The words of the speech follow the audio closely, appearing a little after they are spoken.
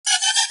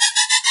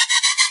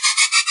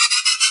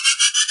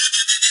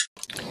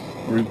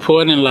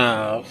Reporting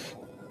live.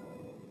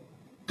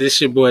 This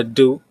your boy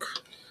Duke.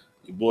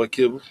 Your boy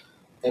Kibble.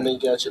 And then you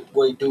got your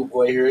boy Duke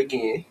boy here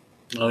again.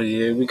 Oh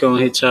yeah, we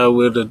gonna hit y'all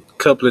with a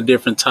couple of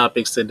different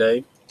topics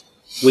today.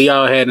 We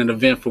all had an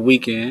eventful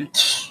weekend.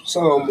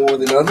 Some more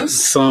than others.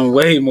 Some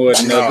way more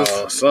than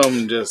others.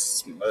 Some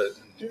just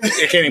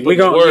it can't even We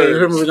put in the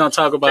words. we're gonna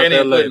talk about Can't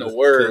that even put later. in the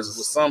words.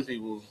 With some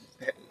people,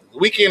 the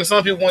weekend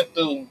some people went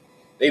through,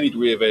 they need to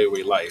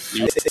reevaluate life.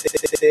 They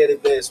said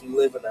it best. We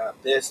living our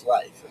best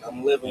life, and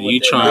I'm living. You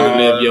with trying to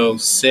life. live your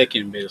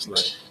second best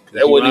life.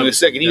 That wasn't even a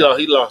second.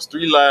 He lost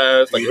 3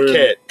 lives like You a heard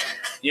cat.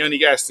 He only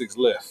got 6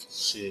 left.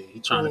 Shit,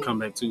 he trying to come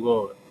back too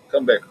hard.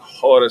 Come back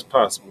hard as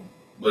possible.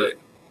 But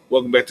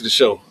welcome back to the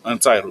show,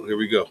 Untitled. Here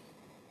we go.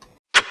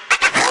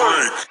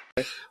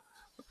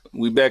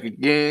 We back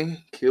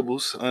again,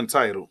 Kibbles,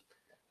 Untitled.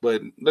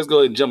 But let's go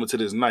ahead and jump into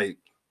this night.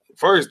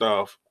 First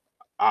off,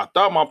 I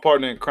thought my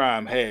partner in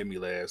crime had me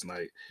last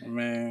night.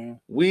 Man,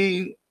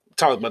 We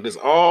talked about this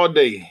all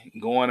day,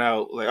 going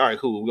out. Like, all right,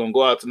 cool. We're gonna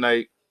go out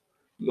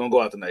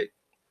tonight.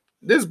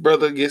 This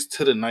brother gets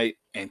to the night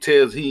and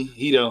tells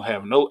he don't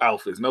have no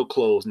outfits, no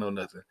clothes, no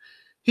nothing.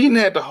 He didn't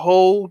have the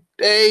whole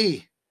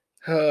day.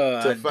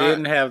 I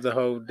didn't have the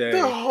whole day.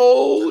 The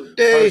whole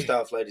day. First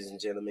off, ladies and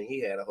gentlemen,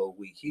 he had a whole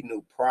week. He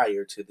knew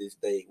prior to this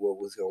day what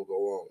was gonna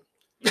go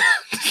on.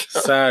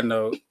 Side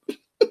note,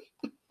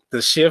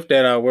 the shift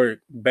that I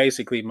work,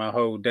 basically my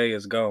whole day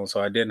is gone,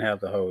 so I didn't have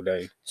the whole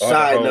day. Or the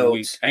Side whole note,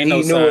 week. he Ain't no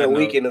knew side in note.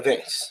 weekend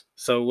events.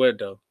 So what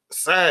though?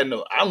 Side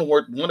note, I don't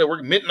work one that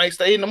work midnight,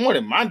 stay in the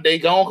morning. My day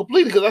gone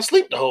completely because I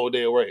sleep the whole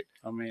day away.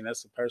 I mean,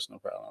 that's a personal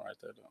problem right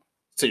there, though.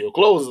 So your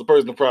clothes is a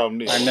personal problem.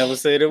 Then. I never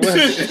said it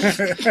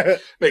was.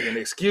 Making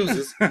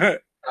excuses.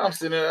 I'm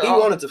sitting there. He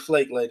wanted to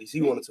flake, ladies.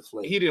 He wanted to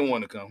flake. He didn't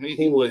want to come.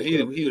 He wanted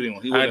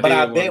didn't. But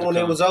I bet when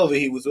it was over,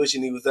 he was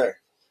wishing he was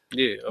there.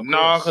 Yeah.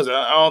 No, because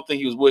I don't think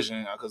he was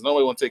wishing. Because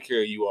nobody want to take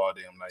care of you all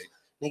damn night.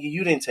 Nigga,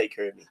 you didn't take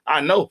care of me.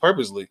 I know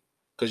purposely.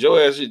 Because your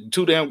ass is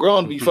too damn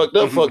grown to be fucked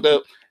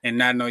up, and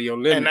not know your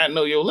limits. and not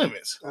know your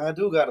limits. I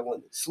do got to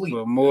limit. Sleep.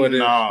 But more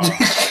Nah.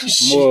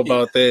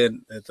 about that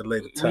at the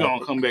later We're time. going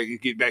to come back and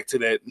get back to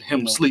that,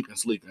 him sleeping.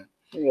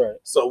 Right.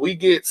 So we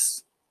get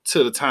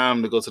to the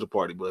time to go to the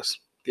party bus.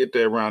 Get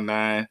there around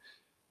 9.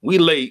 We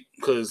late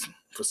because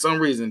for some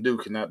reason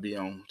Duke cannot be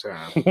on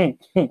time.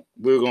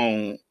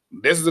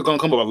 This is going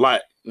to come up a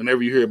lot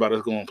whenever you hear about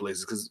us going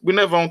places because we're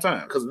never on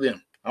time because of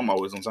them. I'm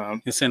always on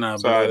time. It's in our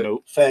Side blood.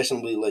 note.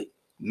 Fashionably late.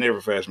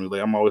 Never fashionably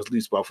late. I'm always at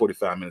least about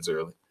 45 minutes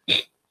early.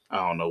 I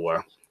don't know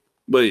why.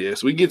 But yeah,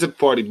 so we get to the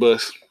party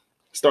bus,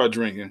 start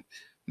drinking.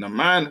 Now,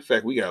 mind the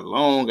fact, we got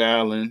Long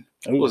Island.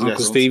 Uncle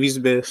Stevie's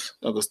best.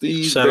 Uncle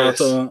Steve's Shout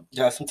best. out to him.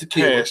 Got some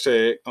tequila.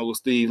 Hashtag Uncle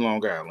Steve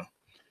Long Island.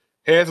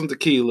 Had some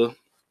tequila.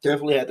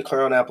 Definitely had the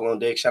Crown Apple on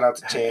deck. Shout out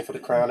to Chan for the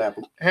Crown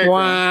Apple. Had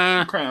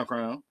Wow.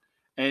 Crown.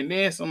 And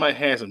then somebody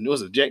had some,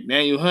 was it Jack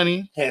Daniel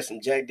honey? Had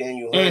some Jack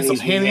Daniel And honey.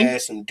 some Henny.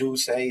 Had some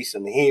Douce,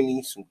 some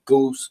Henny, some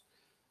Goose.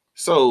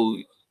 So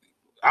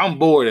I'm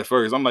bored at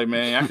first. I'm like,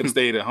 man, I could have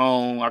stayed at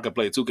home. I could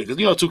play 2K. Because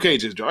 2K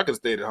just dropped. I could have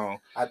stayed at home.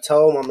 I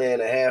told my man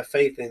to have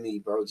faith in me,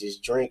 bro.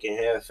 Just drink and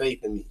have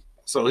faith in me.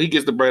 So he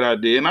gets the bright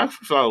idea, and I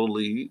follow the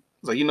lead.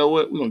 It's like, you know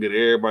what? We're going to get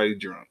everybody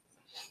drunk.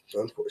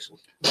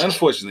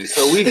 Unfortunately.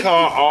 So we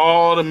call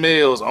all the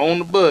males on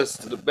the bus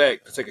to the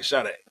back to take a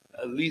shot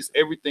at least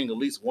everything at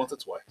least once or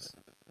twice.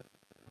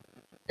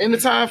 In the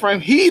time frame,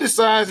 he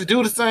decides to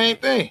do the same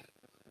thing.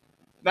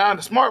 Now,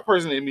 the smart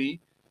person in me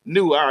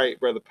knew, all right,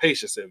 brother,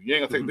 pace yourself. You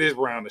ain't going to take this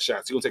round of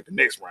shots. You're going to take the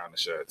next round of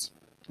shots.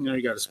 You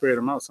got to spread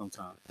them out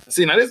sometime.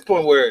 See, now this is the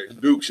point where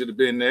Duke should have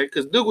been there.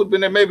 Because Duke would have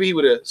been there, maybe he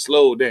would have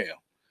slowed down.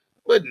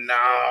 But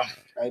nah.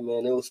 Hey,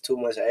 man, it was too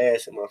much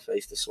ass in my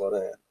face to slow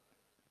down.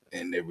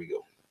 And there we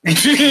go. And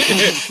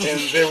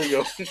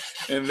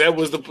that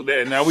was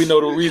now we know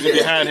the reason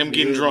behind him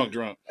getting drunk.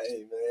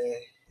 Hey, man.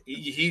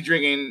 He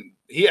drinking.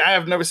 I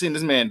have never seen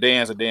this man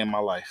dance a day in my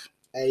life.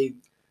 Hey,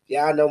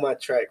 yeah, I know my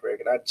track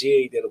record. I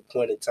jigged at a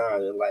point in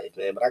time in life,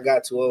 man, but I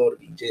got too old to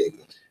be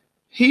jigging.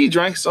 He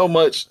drank so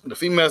much. The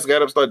females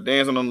got up, started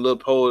dancing on the little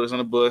pole that's on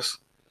the bus.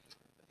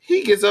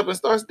 He gets up and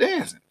starts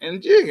dancing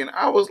and jigging.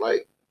 I was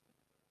like,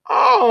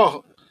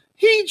 oh,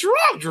 he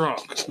drunk.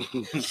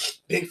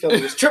 Big fella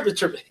was tripping.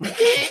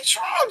 He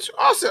drunk.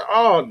 I said,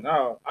 oh,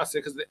 no. I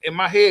said, because in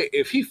my head,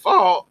 if he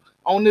fall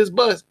on this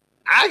bus,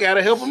 I got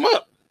to help him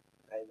up.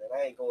 Hey, man,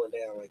 I ain't going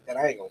down like that.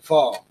 I ain't going to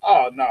fall.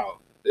 Oh, no.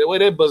 The way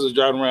that bus is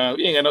driving around,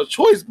 you ain't got no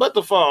choice but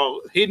to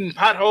fall. Hitting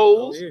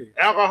potholes,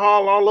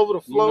 alcohol all over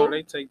the floor.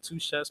 They take 2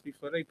 shots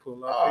before they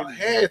pull off. Oh,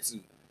 had to.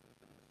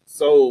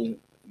 So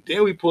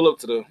then we pull up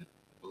to the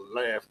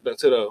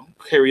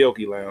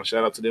karaoke lounge.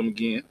 Shout out to them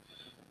again.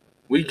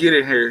 We get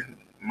in here.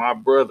 My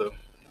brother,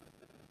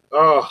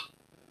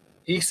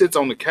 he sits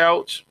on the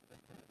couch,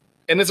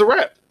 and it's a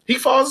wrap. He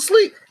falls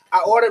asleep. I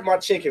ordered my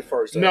chicken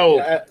first. No.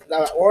 I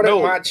ordered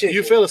my chicken.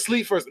 You fell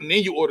asleep first, and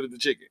then you ordered the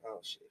chicken. Oh,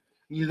 shit.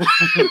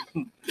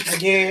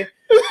 Again,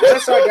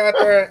 once I got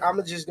there,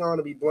 I'm just going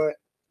to be blunt.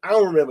 I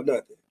don't remember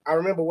nothing. I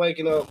remember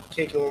waking up,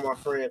 kicking on my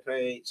friend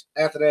page.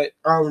 After that,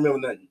 I don't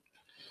remember nothing.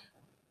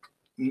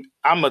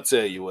 I'm going to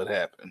tell you what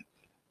happened.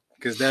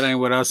 Because that ain't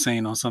what I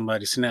seen on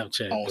somebody's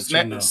Snapchat. On but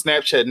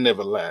Snapchat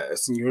never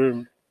lies. You heard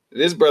me?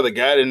 This brother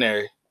got in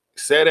there,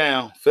 sat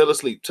down, fell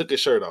asleep, took his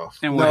shirt off.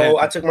 And what No, happened?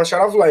 I took my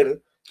shirt off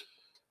later.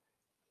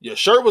 Your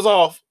shirt was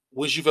off.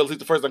 Wish you fell asleep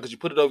the first time because you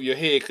put it over your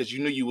head because you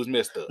knew you was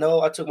messed up.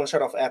 No, I took my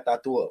shirt off after I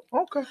threw up.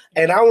 Okay.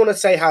 And I want to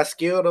say how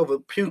skilled of a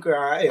puker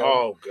I am.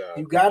 Oh God.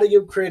 You got to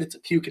give credit to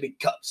puking in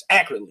cups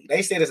accurately.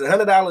 They said it's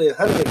 $100 and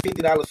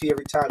 $150 fee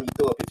every time you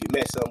throw up if you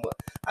mess something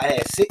up. I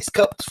had 6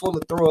 cups full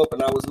of throw up,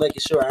 and I was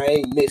making sure I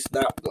ain't missed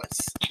not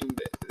once.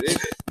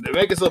 They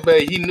make it so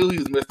bad. He knew he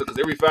was messed up because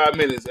every 5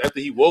 minutes after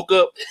he woke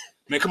up,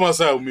 man, come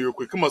outside with me real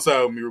quick. Come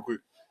outside with me real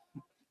quick.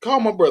 Call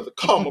my brother.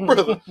 Call my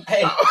brother.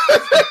 Hey,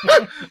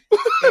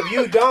 if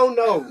you don't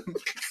know,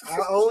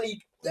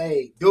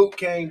 Duke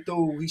came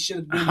through. He should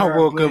have been. I there,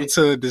 woke up but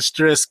to a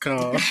distress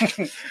call.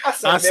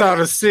 I saw man,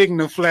 the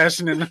signal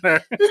flashing in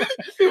there.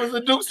 It was a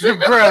Duke.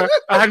 Bruh,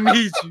 I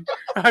need you.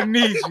 I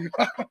need you.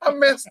 I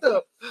messed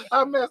up. He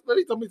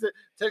told me to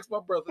text my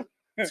brother.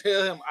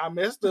 Tell him I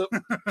messed up.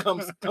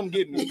 Come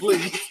get me,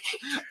 please.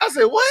 I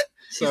said, what?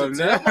 He So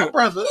said, tell my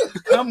brother,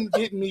 come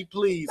get me,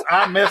 please.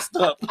 I messed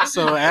up.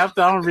 So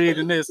after I'm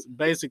reading this,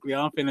 basically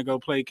I'm finna go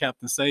play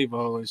Captain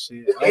Savo and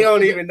shit. He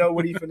don't even know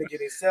what he finna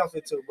get himself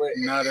into. But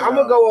Not at I'm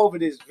gonna all. go over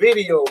this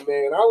video,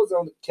 man. I was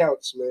on the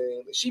couch,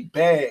 man. She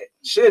bad.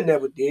 Should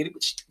never did it,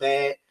 but she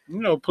bad. You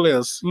know,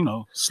 players,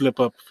 slip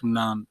up from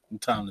time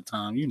to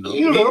time,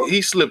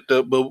 He slipped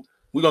up, but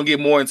we're gonna get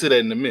more into that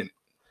in a minute.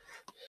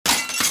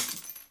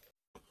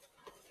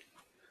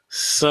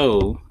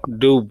 So,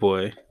 Dude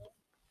Boy,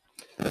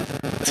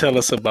 tell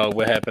us about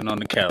what happened on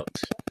the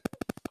couch.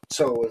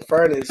 So, in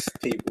fairness,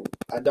 people,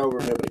 I don't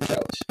remember the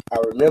couch. I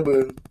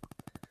remember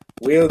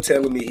Will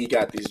telling me he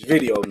got this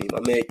video of me. My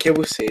man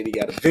Kibble said he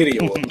got a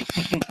video of me.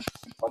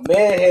 My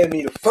man had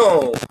me the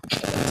phone.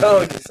 I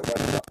told you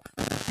somebody about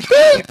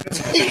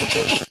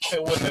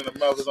It wasn't in the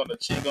mouth, it was on the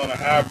cheek, on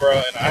the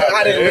eyebrow, and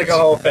I didn't lick her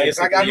whole face.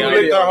 I got Basically, the You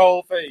licked video. her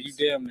whole face. You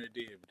damn near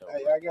did, though.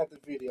 Hey, I got the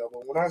video,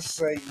 but when I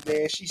say,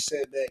 man, she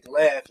said that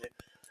laughing.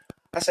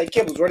 I say,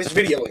 Kibbles, where this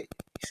video at?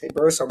 He said,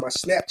 bro, it's on my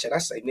Snapchat. I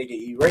say, nigga,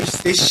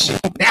 erase this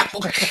shit now.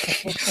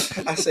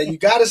 I said, you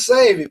gotta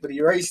save it, but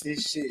erase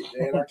this shit,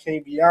 man. I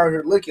can't be out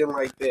here looking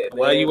like that, man.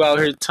 Why you out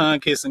here tongue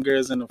kissing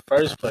girls in the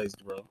first place,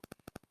 bro?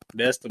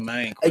 That's the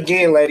main question.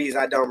 Again, ladies,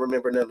 I don't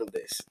remember none of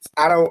this.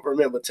 I don't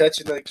remember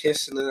touching her,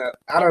 kissing her.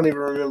 I don't even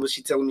remember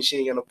she telling me she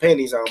ain't got no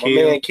panties on. My Kim.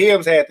 man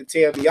Kim's had to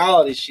tell me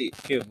all this shit.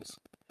 Kibbles.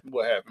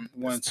 What happened?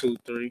 1, 2,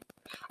 3.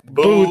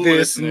 Boo Boo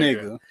this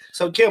nigga.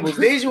 So, Kibbles,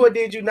 did you or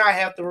did you not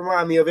have to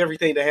remind me of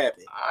everything that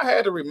happened? I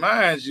had to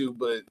remind you,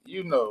 but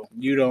you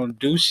don't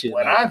do shit.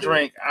 when like I that.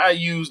 drink, I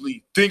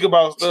usually think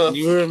about stuff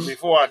You heard me?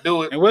 before I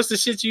do it. And what's the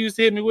shit you used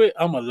to hit me with?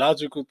 I'm a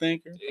logical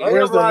thinker. I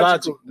Where's am the logic?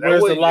 logical.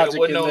 Where's the logic There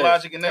wasn't in no that?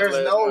 logic in that. There's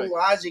last no night.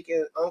 logic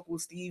in Uncle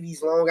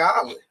Stevie's Long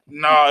Island.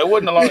 No, it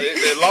wasn't a long.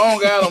 The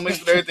Long Island mixed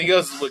with everything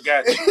else is what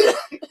got you.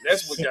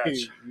 That's what got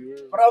you.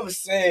 But I was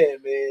saying,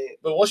 man,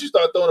 But once you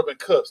start throwing up in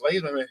cups, like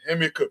he's like, man, hand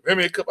me a cup, hand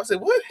me a cup. I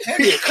said, what? Hand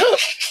me a cup?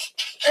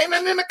 Ain't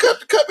nothing in the cup.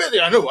 The cup in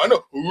there. I know. I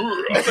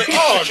was like,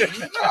 oh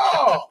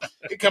no!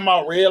 It come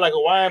out red like a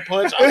wine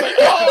punch. I was like,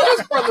 oh,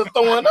 this brother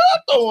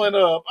throwing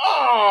up.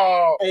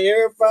 Oh. hey,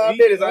 every 5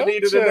 minutes I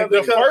needed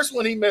another The cup. first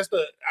one he messed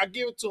up. I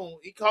give it to him.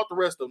 He caught the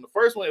rest of them. The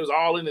first one, it was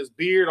all in his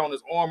beard, on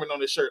his arm, and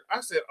on his shirt.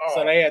 I said, oh.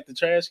 So they had the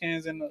trash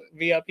cans in the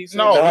VIP section?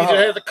 no, No. he just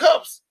had the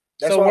cups.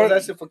 That's So why I was where-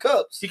 asking for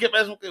cups. He kept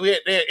asking. They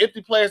had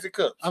empty plastic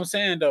cups. I'm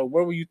saying though,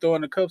 where were you throwing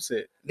the cups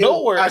at?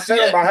 Nowhere. I set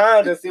them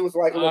behind us. It was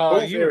like a little Oh,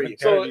 booth you area.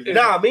 So, dirty.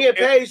 Nah, me and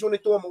Paige when they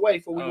threw them away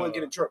for we wouldn't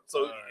get in trouble.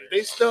 So Alright. if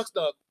they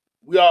stuck.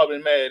 We all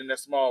been mad in that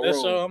small That's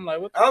room. so I'm like,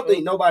 what the I don't fuck?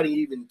 think nobody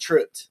even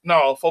tripped.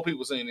 No, 4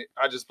 people seen it.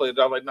 I just played it.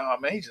 I was like, nah,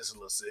 man, he's just a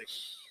little sick.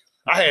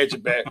 I had your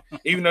back,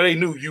 even though they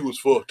knew you was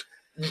fucked.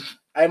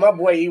 Hey, my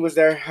boy, he was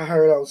there. I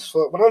heard I was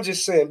fucked. But I'm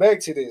just saying, back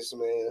to this,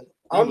 man.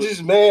 I'm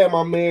just mad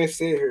my man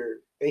sit here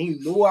and he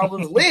knew I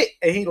was lit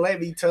and he let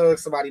me tug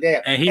somebody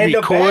down. And he the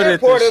recorded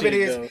bad part the of it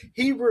shit, is though.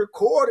 he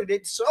recorded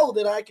it so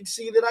that I can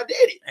see that I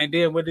did it. And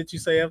then what did you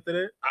say after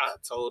that? I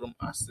told him,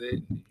 I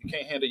said, you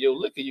can't handle your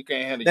liquor. You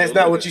can't handle That's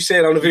your not what you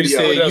said on the You video.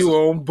 said you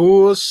on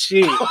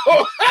bullshit.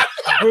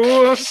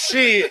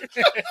 Bullshit.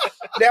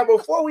 Now,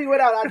 before we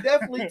went out, I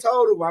definitely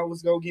told him I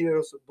was going to get in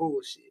on some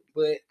bullshit.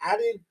 But I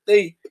didn't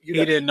think, He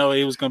didn't know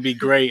it was gonna be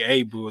grade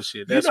A bullshit.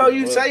 you That's know, what it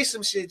you was. say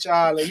some shit,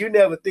 y'all, and you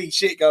never think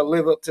shit gonna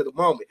live up to the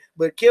moment.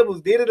 But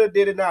Kibbles did it or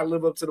did it not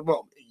live up to the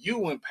moment? You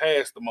went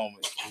past the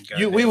moment.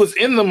 Goddamn. We was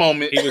in the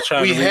moment. He was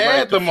trying we to rewrite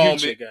had the moment,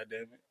 future,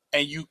 goddamn it.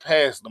 and you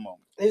passed the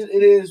moment.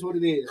 It is what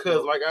it is.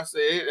 Because, like I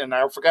said, and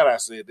I forgot I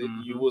said that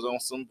you Mhm. was on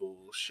some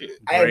bullshit.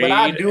 Hey, but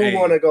I Grade do A.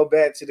 want to go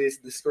back to this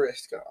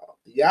distress call.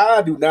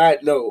 Y'all do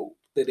not know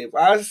that if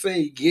I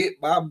say get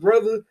my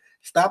brother,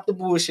 stop the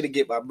bullshit and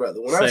get my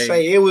brother. When I Say,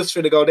 say it was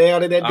finna go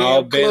down in that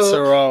All damn bets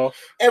club, are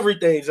off.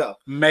 everything's up.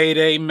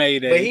 Mayday,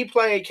 mayday. But he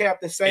played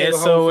Captain Saber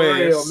for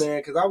real, SOS. man.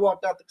 Because I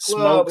walked out the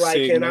club Smoke like,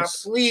 can I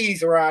signals.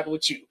 please ride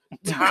with you?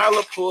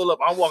 Tyler pull up.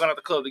 I'm walking out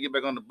the club to get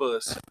back on the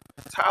bus.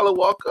 Tyler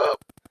walk up.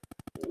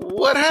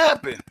 What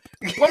happened?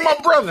 What my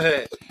brother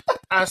had?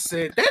 I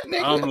said, that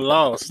nigga. I'm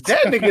lost.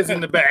 That nigga's in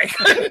the back.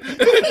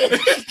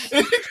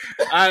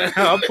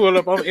 I pull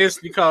up. I'm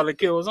instantly calling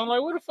Kibbles. I'm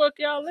like, where the fuck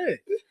y'all at?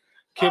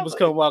 Kibbles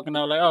come walking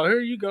out like, oh,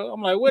 here you go.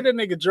 I'm like, where that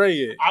nigga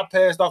Dre at? I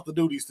passed off the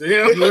duties to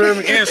him. You heard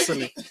me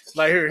instantly.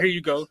 Like, here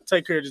you go.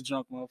 Take care of this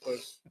drunk motherfucker.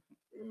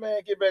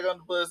 Man, get back on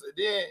the bus. And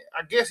then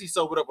I guess he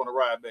sobered up on the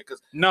ride back.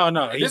 Cause No.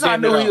 this I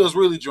knew he was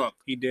really drunk.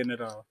 He didn't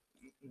at all.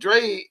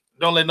 Dre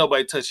don't let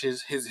nobody touch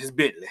his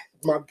Bentley.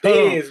 My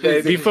Benz,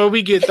 baby. Before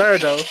we get there,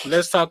 though,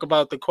 let's talk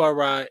about the car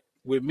ride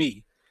with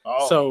me.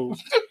 Oh. So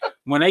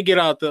when they get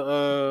out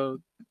the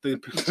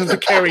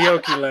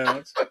karaoke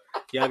lounge,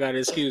 y'all gotta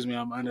excuse me,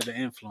 I'm under the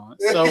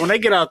influence. So when they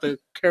get out the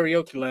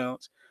karaoke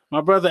lounge, my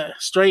brother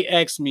straight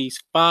asked me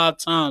 5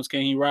 times,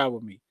 can he ride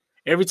with me?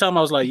 Every time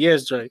I was like,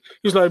 yes, Dre.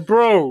 He was like,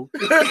 bro,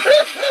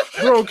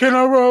 can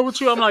I ride with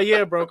you? I'm like,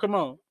 yeah, bro, come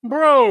on.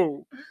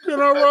 Bro, can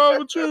I ride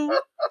with you?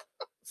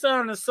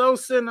 Sounding so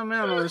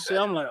sentimental and shit.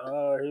 I'm like,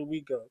 oh, here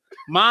we go.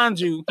 Mind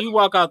you, he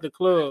walk out the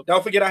club.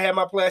 Don't forget I had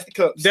my plastic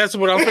cups. That's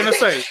what I'm finna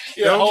say.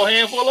 Yeah, a whole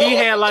handful of He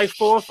them? had like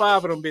 4 or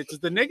 5 of them bitches.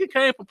 The nigga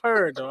came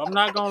prepared though. I'm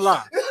not gonna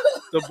lie.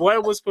 The boy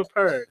was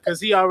prepared because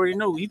he already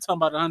knew. He talking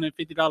about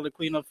 $150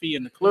 cleanup fee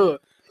in the club.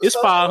 It's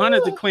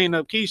 $500 to clean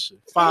up Keisha.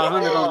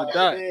 $500 on the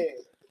dot.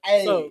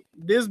 Hey. So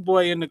this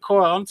boy in the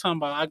car, I'm talking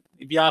about.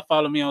 If y'all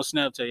follow me on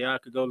Snapchat, y'all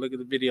could go look at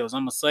the videos.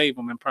 I'm gonna save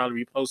them and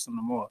probably repost them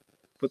tomorrow.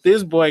 But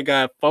this boy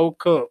got 4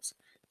 cups,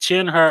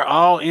 chin her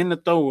all in the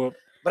throw up.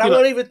 But I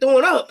wasn't even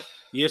throwing up.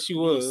 Yes, you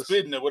You was was.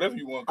 spitting it, whatever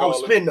you want to I call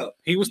was it. spitting up.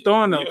 He was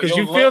throwing up because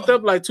Your you filled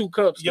up like 2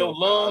 cups. Your though.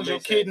 lungs, your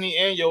kidney,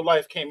 and your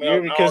life came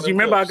out. Because you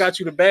remember I got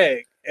you the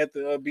bag at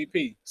the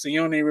BP, so you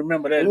don't even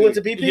remember that. We went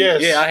to did BP? you?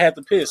 Yes. Yeah, I had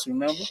to piss.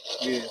 Remember?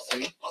 Yeah. See,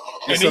 And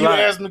it's then a you lot.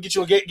 asked him to get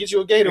you a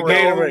Gatorade.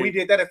 Gatorade. We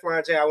did that at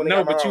Flying J.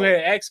 No, but you had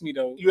asked me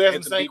though. You asked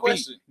at the same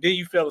question. Then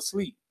you fell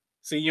asleep.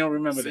 See, you don't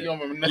remember See, that. you don't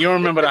remember You don't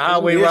remember the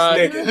highway This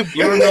ride. nigga.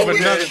 You don't remember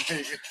Yeah.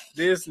 nothing.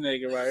 This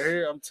nigga right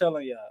here. I'm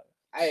telling y'all.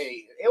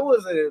 Hey, it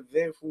was an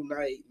eventful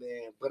night,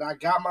 man. But I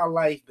got my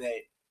life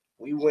back.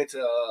 We went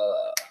to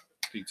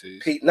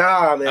PTs.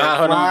 nah, man.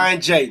 Hold on.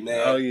 Flying J,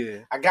 man. Oh yeah.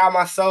 I got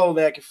my soul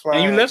back at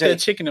Flying And you left J. that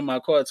chicken in my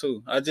car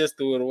too. I just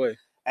threw it away.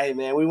 Hey,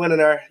 man, we went in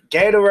there.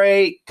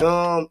 Gatorade,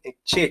 gum, and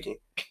chicken.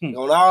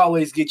 Gonna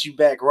always get you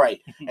back right.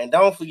 And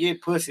don't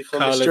forget pussy from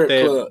the Call it strip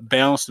that club.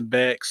 bounce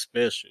back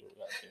special.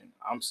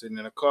 I'm sitting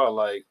in the car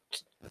like,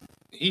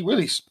 he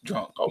really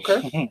drunk.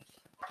 Okay.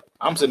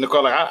 I'm sitting in the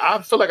car like,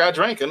 I feel like I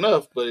drank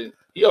enough, but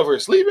he over here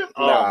sleeping?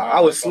 Nah, man,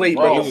 I was asleep.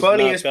 But He the was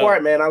funniest knocked part,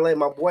 out. man, I let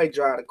my boy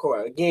drive the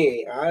car.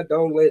 Again, I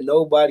don't let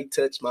nobody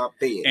touch my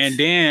bed. And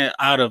then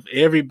out of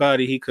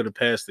everybody he could have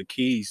passed the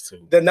keys to,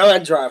 the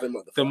non-driving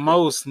motherfucker. the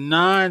most But you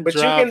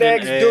non-driving can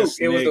ask Duke. ass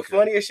It was the nigga.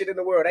 funniest shit in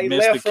the world. They Mr.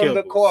 left from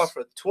the Kibbles. car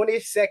for 20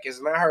 seconds,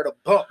 and I heard a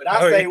bump. And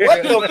I Oh, say, yeah.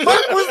 what the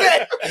fuck was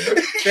that?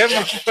 That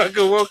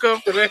motherfucker woke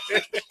up to that.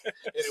 And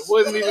it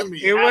wasn't even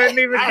me. It wasn't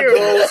even I killed.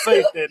 drove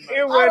safe that night.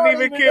 It I wasn't don't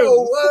even know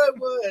killed. what it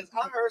was.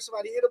 I heard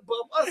somebody hit a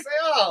bump. I say,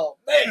 oh,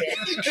 man.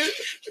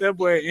 That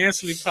boy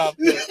instantly popped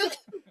up.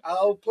 I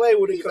don't play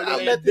with it. 'cause I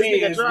of let that this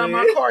nigga Benz, drive man.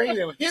 my car. He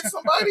didn't hit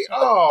somebody.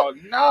 Oh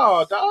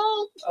no,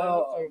 dog.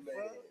 Oh,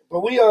 man.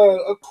 But we,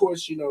 of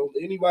course, you know,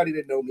 anybody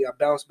that know me, I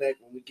bounce back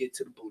when we get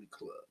to the booty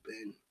club.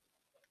 And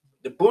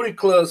the booty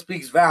club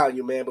speaks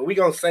value, man, but we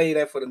going to say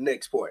that for the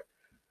next part.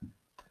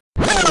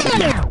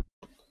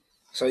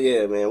 So,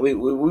 yeah, man, we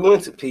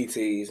went to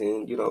PTs,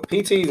 and, you know,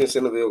 PTs in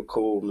Centerville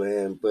cool,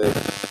 man, but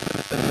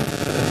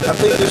I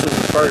think this was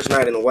the first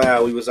night in a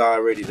while we was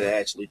all ready to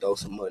actually throw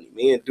some money.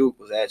 Me and Duke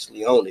was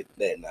actually on it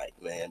that night,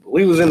 man, but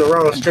we was in the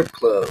wrong strip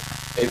club.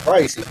 Hey,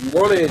 Bryce, if you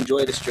want to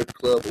enjoy the strip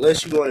club,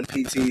 unless you want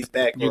PT's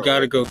back, You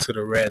gotta go to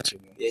the ratchet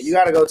one. yeah, you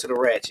gotta go to the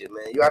Ratchet,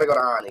 man. You gotta go to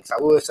Onyx. I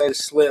would say the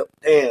Slip.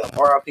 Damn,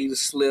 RIP the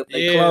Slip.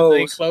 They They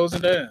closed.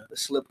 closing down. The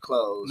Slip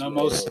closed. No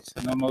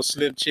man. more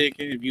slip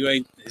chicken. If you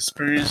ain't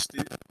experienced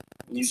it,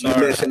 You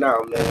sorry. missing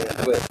out, man.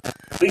 But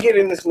we get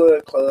in this little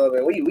club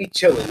and we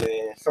chilling,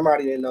 man.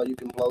 Somebody didn't know you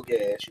can blow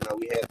gas. You know,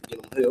 we had to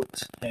get them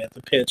hooked. had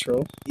the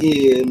petrol.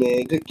 Yeah,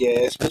 man, good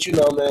gas. But you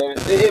know, man,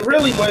 it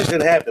really much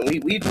didn't happen. We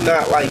do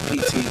not like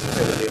PTs in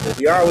Centerville, but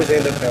we always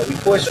end up there. We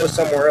pushed for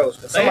somewhere else,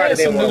 but They somebody had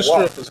some didn't new want to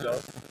walk. strippers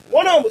though.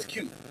 One of them was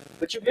cute,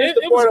 but you missed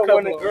the It was part a of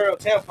when the couple girl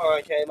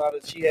tampon came out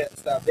and she had to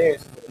stop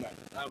dancing for the night.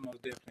 I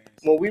most definitely.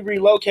 When we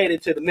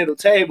relocated to the middle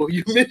table,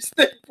 you missed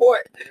that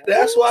part.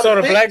 That's why So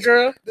the thick- black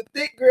girl? the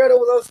thick girl that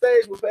was on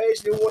stage with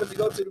Paige didn't want to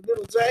go to the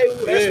middle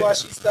table. That's Yeah. why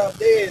she stopped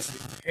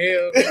dancing.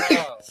 Hell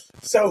no.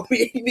 So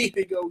we need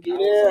to go get I in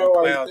was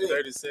on right cloud there.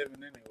 37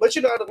 anyway. But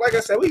you know, like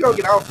I said, we gonna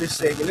get off this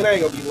segment. It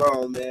ain't gonna be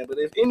long, man. But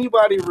if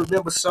anybody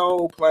remember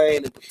Soul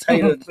Plane and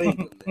Potato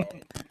Cleveland, man,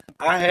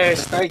 I had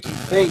Stanky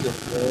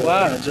Fingers, man.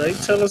 Why, Jake?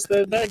 Tell us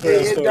that background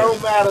It story.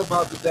 don't matter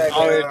about the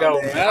background. Oh, it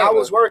don't man. matter. I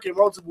was working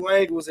multiple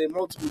angles and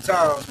multiple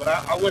times, but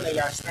I went and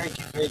got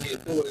Stanky Finger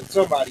and threw it in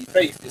somebody's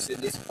face that's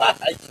in this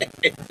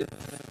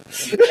podcast.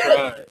 He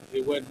tried.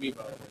 It wasn't me,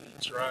 by the way.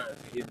 He tried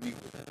to hit me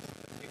with it.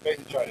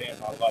 basically trying to end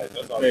my life.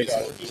 That's all he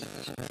tried to do.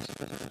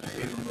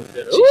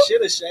 She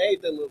should have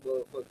shaved that little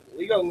motherfucker.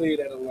 We gonna leave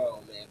that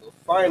alone, man. But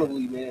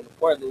finally, man, the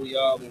part that we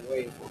all been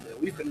waiting for, man.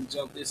 We finna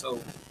jump this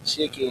whole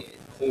chicken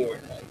and corn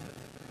thing.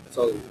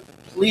 So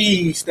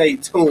please stay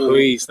tuned.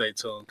 Please stay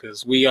tuned,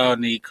 because we all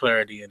need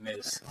clarity in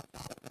this.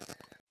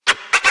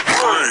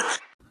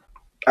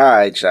 All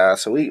right, y'all.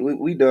 So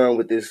we done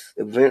with this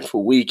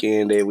eventful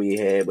weekend that we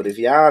had. But if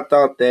y'all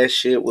thought that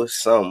shit was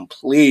something,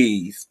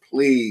 please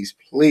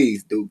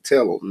do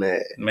tell them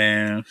that.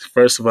 Man,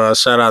 first of all,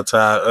 shout out to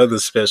our other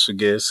special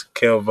guest,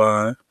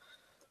 Kelvin,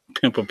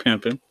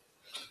 Pimpin'.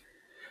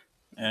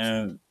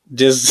 And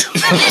just...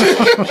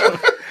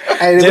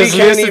 Hey, we just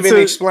can't listen even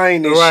to-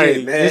 explain this right,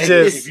 shit, man. it's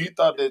just- If you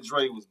thought that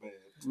Dre was bad,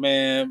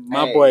 Man,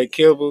 my Hey. boy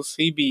Kibbles,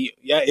 he be...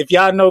 Yeah, if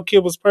y'all know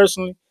Kibbles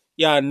personally,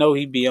 y'all know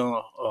he be on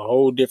a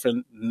whole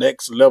different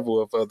next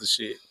level of other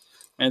shit.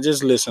 Man,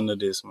 just listen to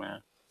this,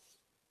 man.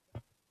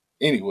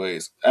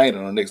 anyways, I ain't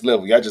on the next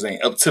level. Y'all just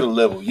ain't up to the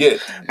level yet.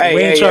 Hey,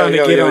 We ain't trying to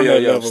get on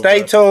that level, Stay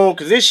bro. tuned,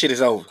 because this shit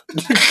is over.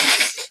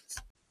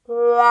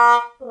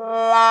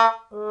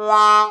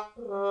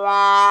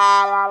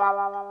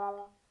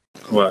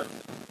 What? What?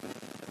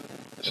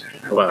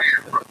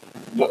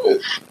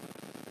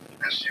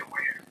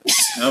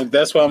 No,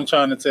 that's what I'm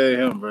trying to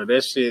tell him, bro.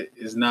 That shit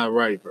is not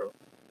right, bro.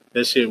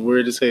 That shit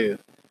weird as hell.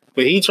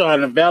 But he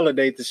trying to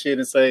validate the shit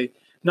and say,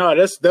 no,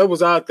 that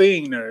was our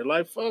thing there.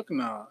 Like, fuck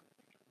nah.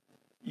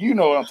 You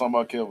know what I'm talking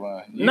about,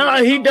 Kelvin. Nah,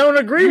 he don't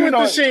agree with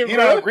the shit, He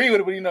bro. don't agree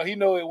with it, but he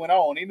know it went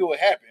on. He knew it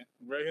happened.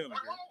 Bro, he don't agree.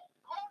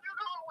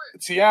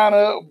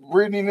 Tiana,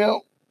 Brittany, them.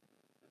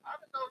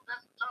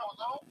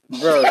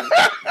 Bro,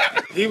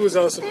 he was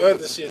on some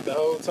other shit the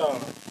whole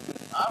time.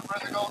 I'd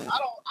rather go. I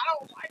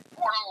don't like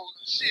pornos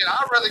and shit.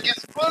 I'd rather get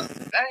some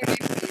pussy. That ain't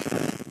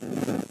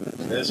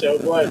even. That's your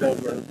boy, though,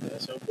 bro.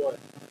 That's your boy.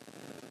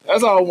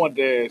 That's all I wanted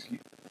to ask you.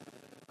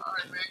 All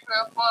right, man. You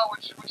have fun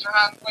with your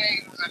hot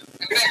wings and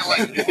nigga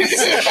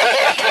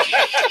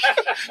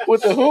like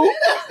With the who?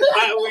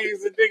 Hot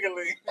wings and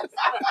dingling.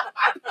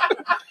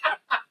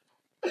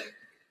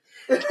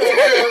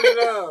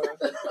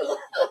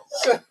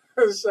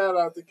 Shout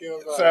out to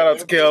Kelvin. Shout out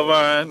to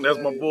Kelvin. That's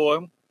my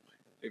boy.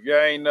 If y'all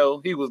ain't know,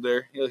 he was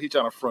there. He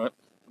trying to front.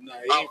 Nah,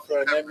 he ain't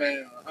front that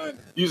man 100.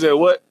 You said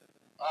what?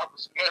 I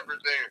was never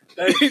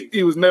there. Thank you.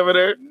 He was never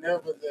there.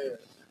 Never there.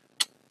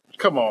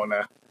 Come on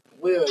now.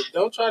 Will,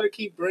 don't try to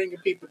keep bringing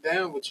people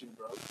down with you,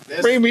 bro.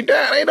 That's, Bring me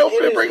down. Ain't no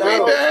finna bring me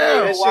That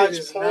down. shit Watch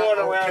is porn not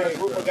around okay, a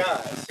group of bro.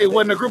 guys. It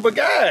wasn't a group of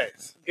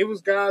guys. It was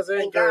guys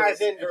and And girls.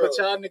 guys and But girls.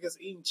 y'all niggas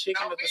eating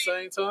chicken at the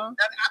same time?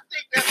 I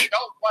think that's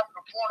dope watching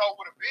a porno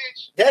with a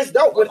bitch. That's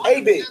dope with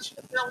a bitch.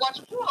 They're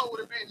watching porno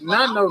with a bitch.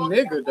 Not no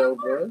nigga, though,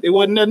 bro. It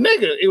wasn't a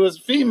nigga. It was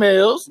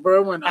females.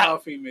 Bro, it wasn't all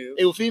females.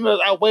 It was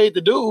females outweighed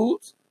the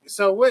dudes.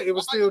 So what? It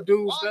was still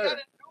dudes Why I there. gotta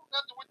do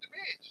nothing with the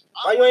bitch?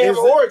 Why you ain't have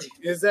an Is it- orgy?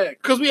 Exactly.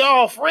 Cause we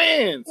all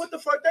friends. What the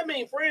fuck that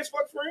mean? Friends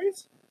fuck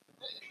friends?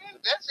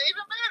 That's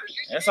even better.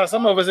 That's how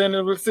some of us in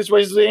the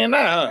situations we're in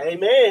now, huh?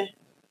 Amen.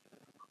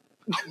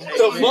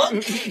 The fuck?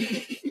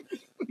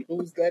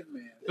 Who's that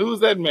man? Who's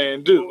that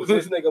man do? Who's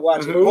this nigga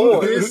watching Who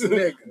porn? this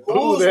nigga? Who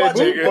Who's that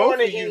watching nigga?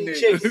 porn and Both of you eating niggas.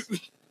 chicken?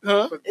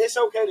 Huh? It's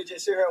okay to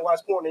just sit here and watch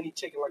porn and eat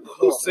chicken like a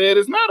Who dog. said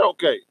it's not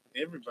okay?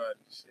 Everybody.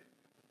 Shit.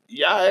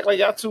 Y'all act like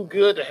y'all too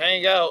good to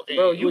hang out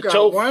Bro, you with got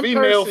your one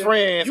female person,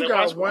 friends. You and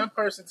got watch one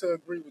person to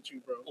agree with you,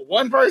 bro.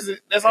 one person.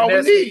 That's And all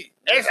that's we need.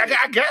 it. Actually,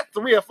 I got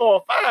 3 or 4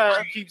 or 5.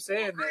 You keep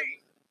saying that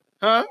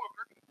Huh?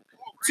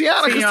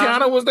 Tiana, because Tiana.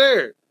 Tiana was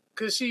there.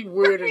 because she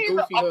weird and He's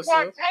goofy a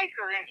herself. partaker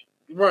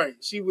in it. Right.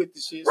 She with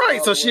the shit. Right,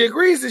 all so the she way.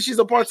 agrees that she's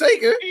a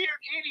partaker. Weird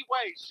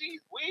anyway.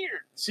 She's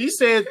weird. She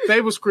said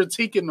they was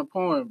critiquing the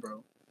porn,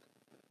 bro.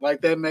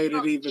 Like that made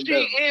it even She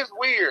better. is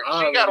weird.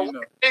 I She got a already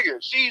weird nigga.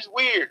 She's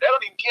weird. That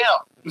don't even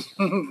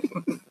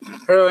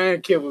count. Her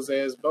and Kibble's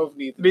ass both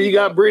need to Then be you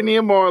got out. Brittany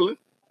and Marlon.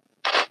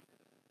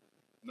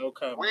 No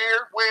comment.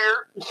 Weird.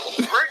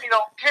 Brittany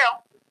don't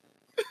count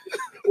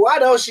Why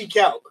don't she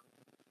count?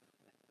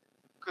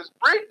 because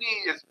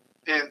Brittany is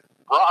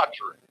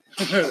Broderick.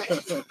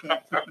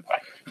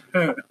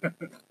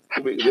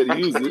 We better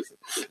use this.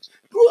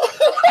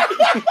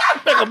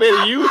 I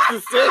better use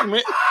this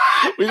segment.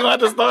 We're going to have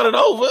to start it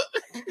over.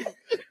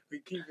 We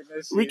keeping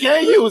that shit. We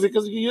can't use it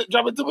because you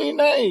dropping too many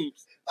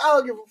names. I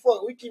don't give a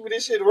fuck. We keeping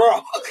this shit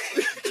raw.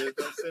 Just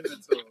don't send it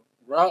to him.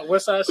 Raw,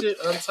 what's our shit?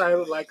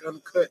 Untitled, like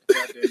uncut.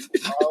 Goddamn.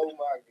 Oh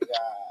my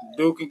god.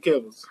 Duke and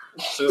Kibbles.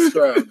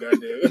 Subscribe,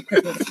 goddamn.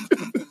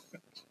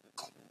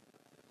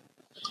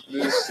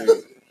 This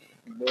shit.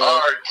 Boy. All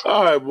right.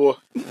 All right, boy.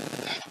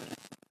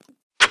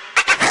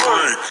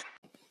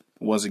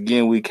 Once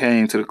again, we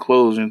came to the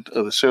closing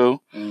of the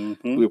show.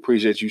 Mm-hmm. We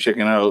appreciate you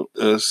checking out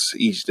us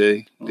each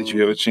day that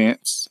you have a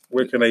chance.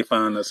 Where can they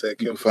find us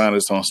at, You can Kibbles? find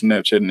us on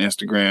Snapchat and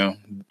Instagram,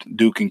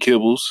 Duke and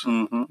Kibbles,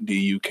 Mm-hmm.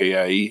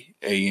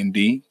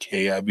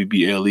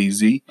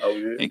 DUKIEANDKIBBLEZ, Oh,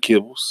 yeah. and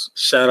Kibbles.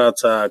 Shout out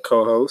to our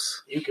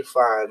co-host. You can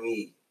find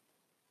me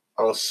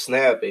on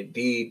Snap at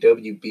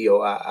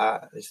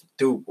DWBOII. It's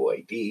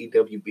Duboy,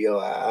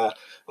 DWBOII.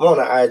 I'm on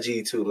the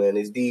IG too, man.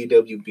 It's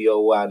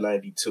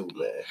DWBOY92,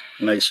 man.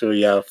 Make sure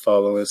y'all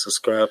follow and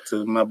subscribe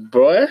to my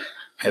boy.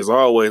 As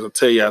always, I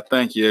tell y'all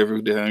thank you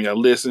every time y'all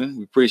listen.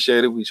 We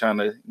appreciate it. We trying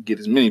to get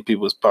as many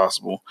people as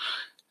possible.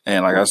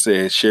 And like I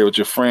said, share with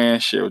your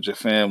friends, share with your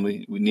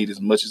family. We need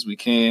as much as we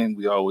can.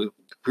 We always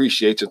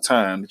appreciate your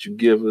time that you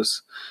give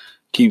us.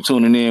 Keep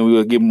tuning in. We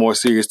will get more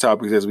serious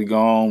topics as we go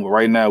on. But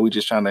right now, we're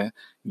just trying to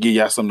give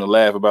y'all something to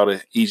laugh about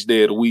each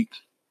day of the week.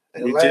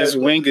 We just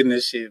winging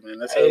this shit, man.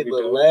 That's how we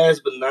do.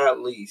 Last but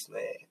not least,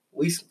 man,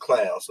 we some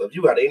clowns. So if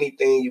you got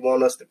anything you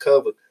want us to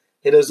cover,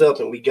 hit us up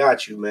and we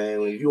got you,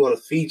 man. If you want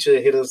to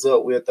feature, hit us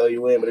up. We'll throw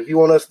you in. But if you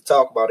want us to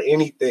talk about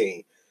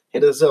anything,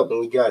 hit us up and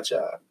we got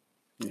y'all.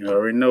 You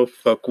already know.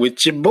 Fuck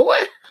with your boy.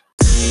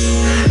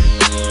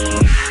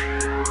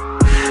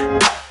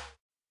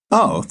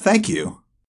 Oh, thank you.